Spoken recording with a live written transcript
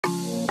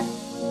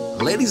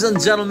Ladies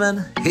and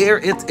gentlemen, here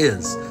it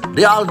is,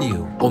 the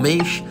all-new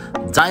Omesh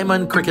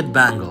Diamond Cricket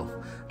Bangle.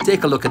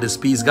 Take a look at this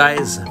piece,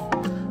 guys.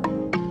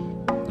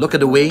 Look at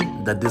the way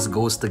that this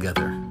goes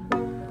together.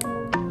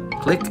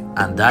 Click,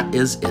 and that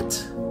is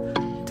it.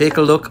 Take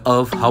a look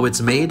of how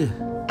it's made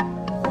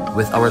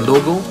with our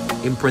logo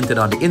imprinted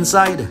on the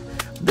inside.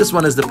 This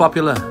one is the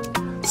popular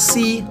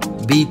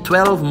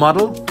CB12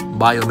 model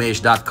by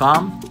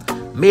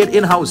Omesh.com, made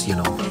in-house, you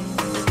know.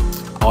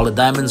 All the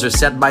diamonds are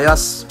set by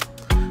us.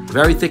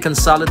 Very thick and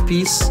solid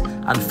piece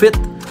and fit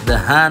the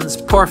hands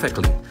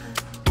perfectly.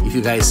 If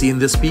you guys seen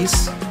this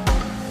piece,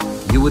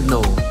 you would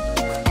know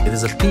it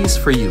is a piece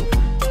for you.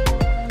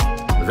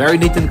 Very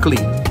neat and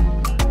clean.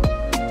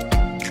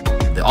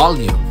 The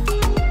all-new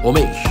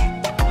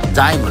Omesh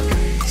Diamond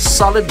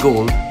Solid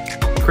Gold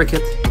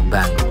Cricket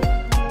Bangle.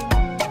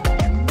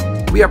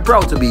 We are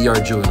proud to be your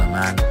jeweler,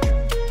 man.